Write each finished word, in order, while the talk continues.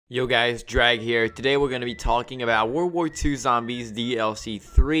Yo guys, Drag here. Today we're going to be talking about World War II Zombies DLC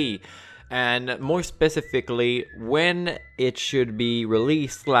 3 and more specifically when it should be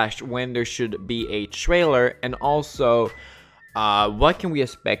released / when there should be a trailer, and also what can we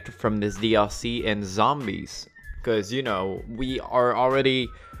expect from this DLC and zombies, because you know we are already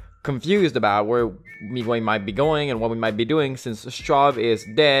confused about where we might be going and what we might be doing since Straub is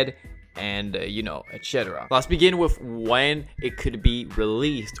dead and you know, etc. Let's begin with when it could be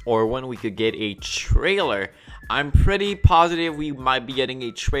released or when we could get a trailer. I'm pretty positive we might be getting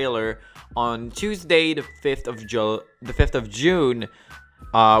a trailer on Tuesday the 5th of June,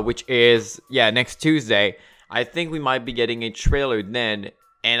 which is next Tuesday. I think we might be getting a trailer then,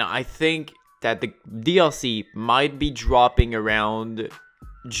 and I think that the DLC might be dropping around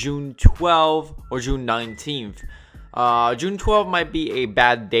June 12th or June 19th. June 12th might be a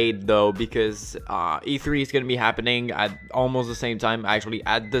bad date though, because E3 is going to be happening at almost the same time, actually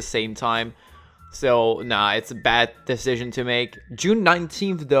at the same time. So nah, it's a bad decision to make. June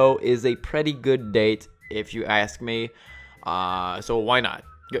 19th though is a pretty good date if you ask me. So why not?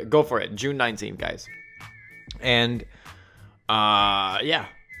 Go for it. June 19th, guys. And yeah,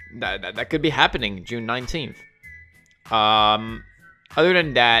 that could be happening June 19th. Other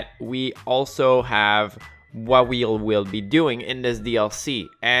than that, we also have what we will be doing in this DLC,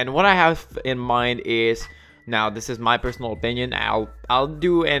 and what I have in mind is, now this is my personal opinion, I'll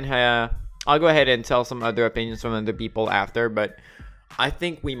go ahead and tell some other opinions from other people after, but I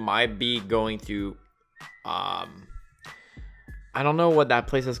think we might be going to I don't know what that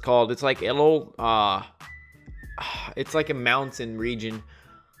place is called. It's like a little it's like a mountain region.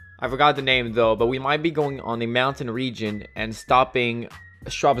 I forgot the name though, but we might be going on a mountain region and stopping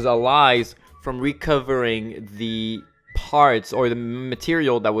Straub's allies from recovering the parts or the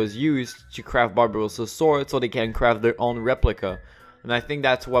material that was used to craft Barbarossa's sword, so they can craft their own replica. And I think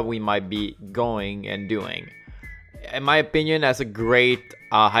that's what we might be going and doing. In my opinion, that's a great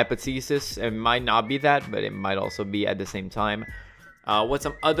hypothesis. It might not be that, but it might also be at the same time. What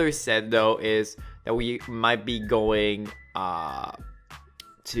some others said though is that we might be going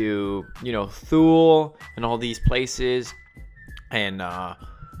to, you know, Thule and all these places, and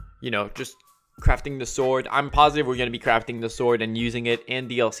you know, just crafting the sword. I'm positive we're going to be crafting the sword and using it in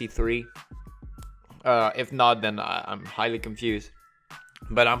DLC 3. If not, then I'm highly confused.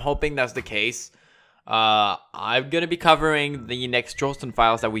 But I'm hoping that's the case. I'm going to be covering the next Droston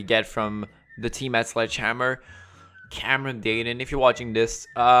files that we get from the team at Sledgehammer. Cameron Dayton, if you're watching this,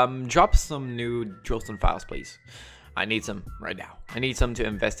 drop some new Droston files, please. I need some right now. I need some to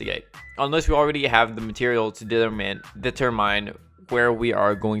investigate. Unless we already have the material to determine where we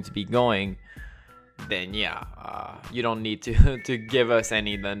are going to be going, then yeah, you don't need to give us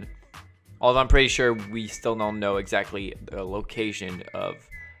any then. Although I'm pretty sure we still don't know exactly the location of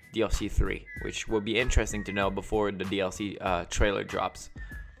DLC 3, which will be interesting to know before the DLC trailer drops.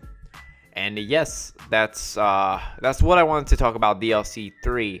 And yes, that's what I wanted to talk about DLC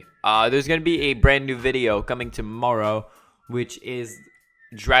 3. There's gonna be a brand new video coming tomorrow, which is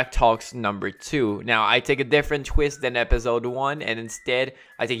Drag Talks number 2. Now, I take a different twist than episode 1, and instead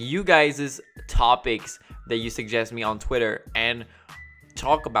I take you guys' topics that you suggest me on Twitter and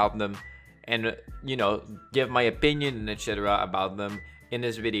talk about them, and you know, give my opinion and etc. about them in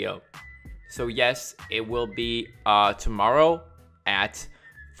this video. So yes, it will be tomorrow at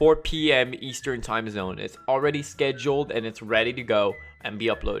 4 p.m. Eastern time zone. It's already scheduled and it's ready to go and be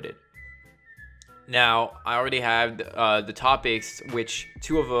uploaded. Now, I already have the topics, which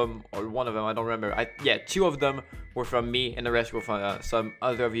two of them, or one of them, I don't remember. Two of them were from me, and the rest were from some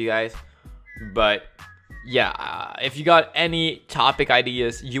other of you guys. But yeah, if you got any topic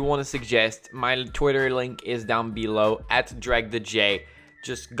ideas you want to suggest, my Twitter link is down below at DragTheJ.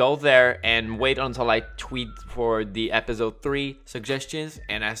 Just go there and wait until I tweet for the episode 3 suggestions,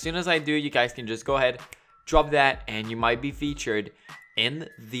 and as soon as I do, you guys can just go ahead, drop that, and you might be featured in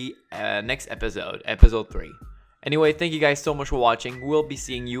the next episode, episode 3. Anyway, thank you guys so much for watching. We'll be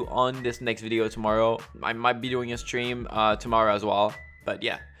seeing you on this next video tomorrow. I might be doing a stream tomorrow as well. But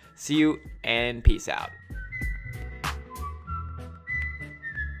yeah, see you and peace out.